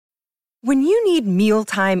When you need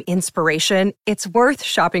mealtime inspiration, it's worth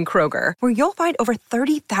shopping Kroger, where you'll find over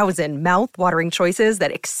 30,000 mouth-watering choices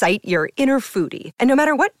that excite your inner foodie. And no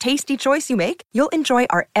matter what tasty choice you make, you'll enjoy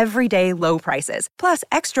our everyday low prices, plus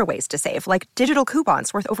extra ways to save, like digital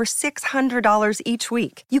coupons worth over $600 each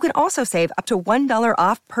week. You can also save up to $1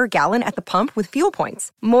 off per gallon at the pump with fuel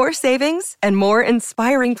points. More savings and more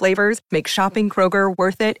inspiring flavors make shopping Kroger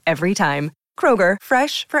worth it every time. Kroger,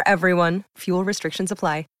 fresh for everyone. Fuel restrictions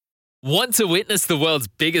apply. Want to witness the world's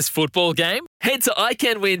biggest football game? Head to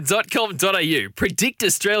iCanWin.com.au, predict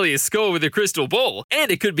Australia's score with a crystal ball, and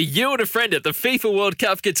it could be you and a friend at the FIFA World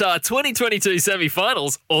Cup Qatar 2022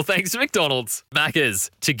 semi-finals, all thanks to McDonald's. Maccas,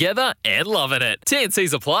 together and loving it.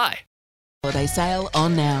 TNCs apply. Holiday sale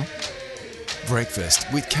on now. Breakfast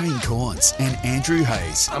with Kane Corns and Andrew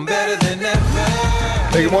Hayes. I'm better than ever.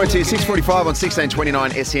 Hey, good morning to you. 6:45 on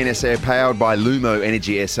 1629 SENSA, powered by Lumo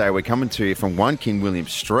Energy SA. We're coming to you from 1 King William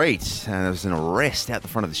Street. And there was an arrest out the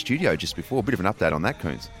front of the studio just before. A bit of an update on that,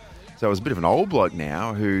 Coons. So it was a bit of an old bloke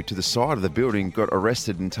now who, to the side of the building, got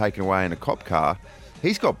arrested and taken away in a cop car.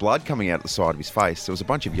 He's got blood coming out of the side of his face. There was a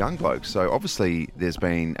bunch of young blokes. So obviously there's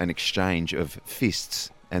been an exchange of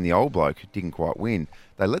fists, and the old bloke didn't quite win.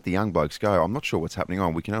 They let the young blokes go. I'm not sure what's happening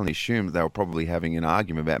on. We can only assume that they were probably having an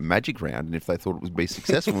argument about Magic Round and if they thought it would be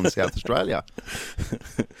successful in South Australia.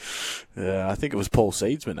 Yeah, I think it was Paul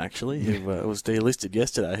Seedsman, actually, who was delisted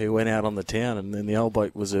yesterday, who went out on the town, and then the old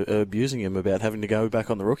bloke was abusing him about having to go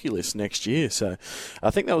back on the rookie list next year. So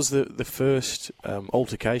I think that was the first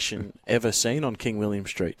altercation ever seen on King William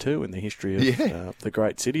Street, too, in the history of the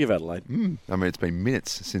great city of Adelaide. I mean, it's been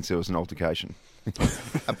minutes since there was an altercation.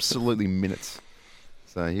 Absolutely minutes.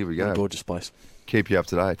 So here we go. What a gorgeous place. Keep you up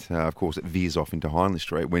to date. Of course, it veers off into Hindley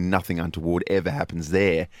Street, where nothing untoward ever happens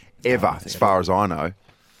there, ever, as far as I know.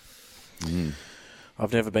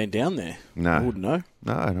 I've never been down there. No. I wouldn't know.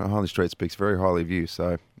 No, Hindley Street speaks very highly of you.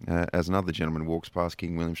 So, as another gentleman walks past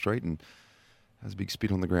King William Street and has a big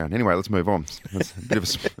spit on the ground. Anyway, let's move on. That's a bit of a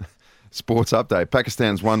sports update.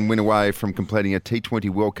 Pakistan's one win away from completing a T20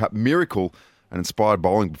 World Cup miracle. An inspired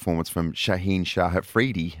bowling performance from Shaheen Shah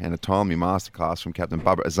Afridi and a timely masterclass from captain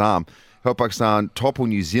Babar Azam helped Pakistan topple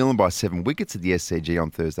New Zealand by 7 wickets at the SCG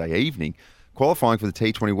on Thursday evening. Qualifying for the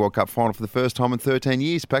T20 World Cup final for the first time in 13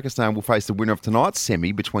 years, Pakistan will face the winner of tonight's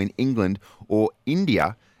semi between England or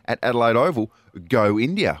India at Adelaide Oval. Go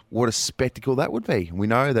India. What a spectacle that would be. We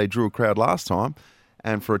know they drew a crowd last time,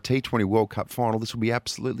 and for a T20 World Cup final, this will be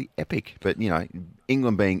absolutely epic. But, you know,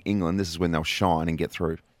 England being England, this is when they'll shine and get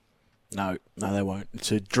through. No, they won't.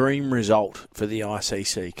 It's a dream result for the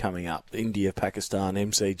ICC coming up. India, Pakistan,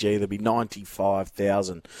 MCG. There'll be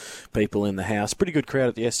 95,000 people in the house. Pretty good crowd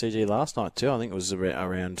at the SCG last night too. I think it was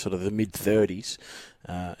around sort of the mid-30s,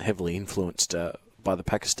 heavily influenced by the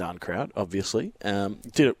Pakistan crowd, obviously.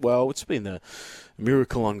 Did it well. It's been the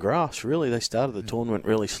miracle on grass, really. They started the tournament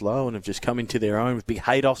really slow and have just come into their own with Big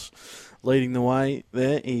Haydos leading the way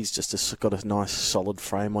there. He's just got a nice solid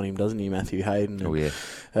frame on him, doesn't he, Matthew Hayden? Oh, yeah.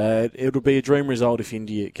 It'll be a dream result if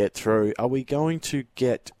India get through. Are we going to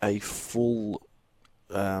get a full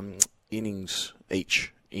innings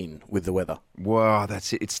each in with the weather? Wow,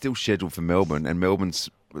 that's it. It's still scheduled for Melbourne, and Melbourne's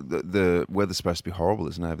the weather's supposed to be horrible,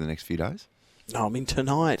 isn't it, over the next few days? No, I mean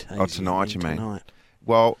tonight. Oh, tonight, you mean? Tonight.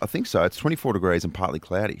 Well, I think so. It's 24 degrees and partly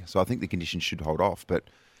cloudy, so I think the conditions should hold off, but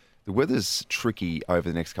the weather's tricky over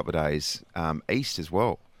the next couple of days, east as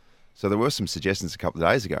well. So there were some suggestions a couple of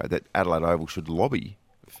days ago that Adelaide Oval should lobby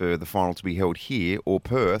for the final to be held here or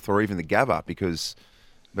Perth or even the Gabba, because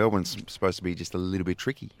Melbourne's supposed to be just a little bit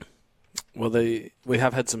tricky. Well, we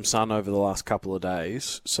have had some sun over the last couple of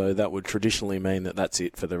days, so that would traditionally mean that that's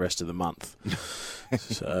it for the rest of the month.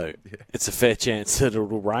 So It's a fair chance that it'll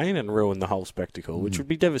rain and ruin the whole spectacle, which would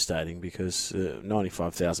be devastating because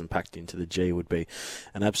 95,000 packed into the G would be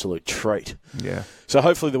an absolute treat. Yeah. So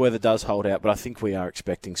hopefully the weather does hold out, but I think we are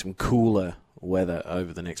expecting some cooler weather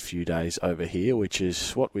over the next few days over here, which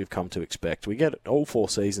is what we've come to expect. We get all 4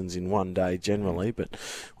 seasons in one day generally, but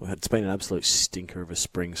it's been an absolute stinker of a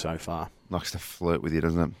spring so far. Likes to flirt with you,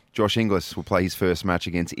 doesn't it? Josh Inglis will play his first match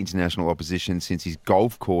against international opposition since his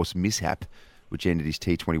golf course mishap, which ended his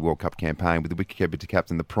T20 World Cup campaign, with the wicketkeeper to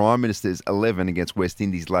captain the Prime Minister's 11 against West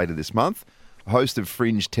Indies later this month. A host of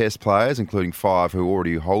fringe test players, including 5 who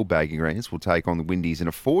already hold bagging ranks, will take on the Windies in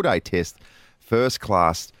a 4-day test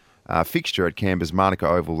first-class fixture at Canberra's Manuka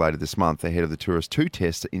Oval later this month, ahead of the Tourist 2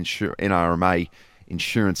 Test NRMA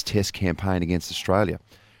insurance test campaign against Australia.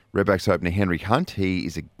 Redbacks opener Henry Hunt, he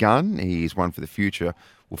is a gun, he is one for the future,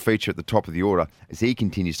 will feature at the top of the order as he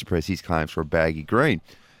continues to press his claims for a baggy green.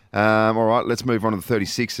 All right, let's move on to the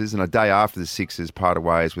 36ers, and a day after the Sixers parted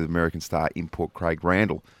ways with American star import Craig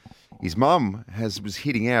Randall. His mum was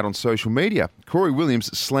hitting out on social media. Corey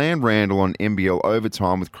Williams slammed Randall on NBL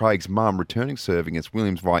overtime with Craig's mum returning serve against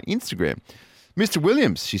Williams via Instagram. Mr.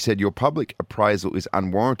 Williams, she said, your public appraisal is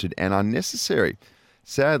unwarranted and unnecessary.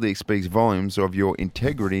 Sadly, it speaks volumes of your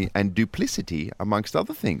integrity and duplicity, amongst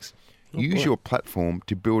other things. Use your platform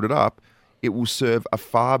to build it up. It will serve a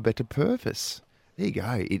far better purpose. There you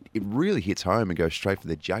go. It really hits home and goes straight for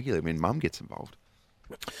the jugular when mum gets involved.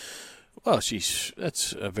 Well,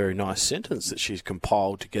 that's a very nice sentence that she's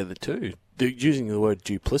compiled together too. Using the word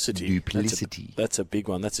duplicity. Duplicity. That's a big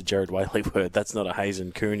one. That's a Jared Whaley word. That's not a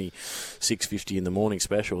Hazen Cooney 6:50 in the morning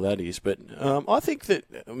special, that is. But I think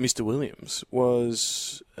that Mr. Williams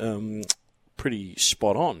was pretty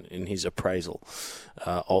spot on in his appraisal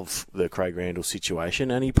of the Craig Randall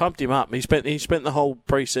situation, and he pumped him up. He spent the whole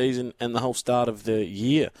pre-season and the whole start of the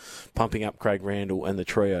year pumping up Craig Randall and the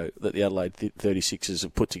trio that the Adelaide 36ers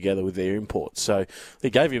have put together with their imports. So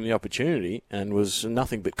they gave him the opportunity and was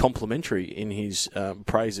nothing but complimentary in his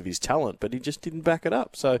praise of his talent, but he just didn't back it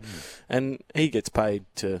up. So, and he gets paid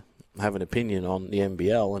to have an opinion on the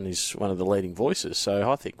NBL and is one of the leading voices. So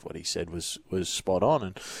I think what he said was spot on,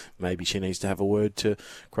 and maybe she needs to have a word to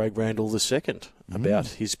Craig Randall II about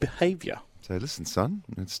his behaviour. So listen, son,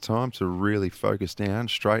 it's time to really focus down,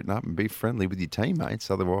 straighten up and be friendly with your teammates.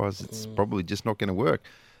 Otherwise, it's probably just not going to work.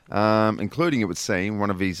 Including, it would seem, one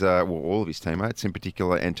of his, all of his teammates, in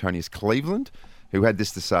particular Antonius Cleveland, who had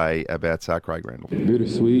this to say about Craig Randall.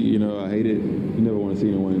 Bittersweet, I hate it. You never want to see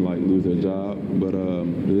anyone lose their job, but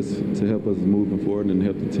this to help us moving forward and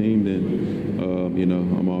help the team, then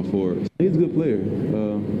I'm all for it. He's a good player,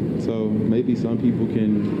 so maybe some people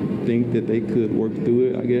can think that they could work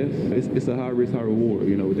through it. I guess it's a high risk, high reward,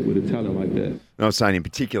 with a talent like that. I was saying in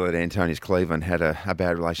particular that Antonius Cleveland had a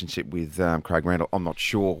bad relationship with Craig Randall. I'm not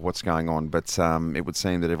sure what's going on, but it would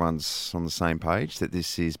seem that everyone's on the same page, that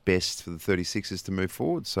this is best for the 36ers to move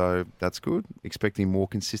forward. So that's good. Expecting more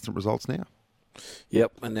consistent results now.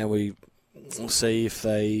 Yep, and now we'll see if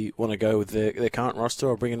they want to go with their current roster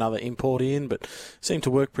or bring another import in, but seem to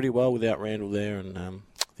work pretty well without Randall there, and I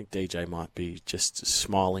think DJ might be just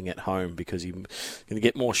smiling at home because he's going to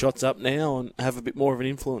get more shots up now and have a bit more of an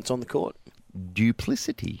influence on the court.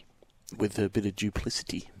 Duplicity. With a bit of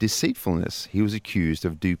duplicity. Deceitfulness. He was accused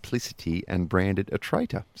of duplicity and branded a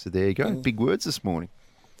traitor. So there you go. Big words this morning.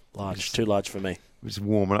 Too large for me. Just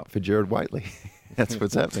warming up for Jared Whaley. That's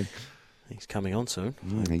what's happening. He's coming on soon.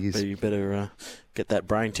 He is. You better get that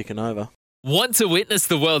brain ticking over. Want to witness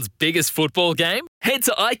the world's biggest football game? Head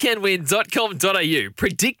to iCanWin.com.au,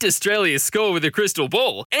 predict Australia's score with a crystal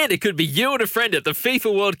ball, and it could be you and a friend at the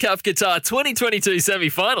FIFA World Cup Qatar 2022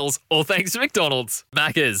 semi-finals, all thanks to McDonald's.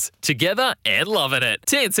 Maccas, together and loving it.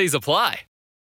 TNCs apply.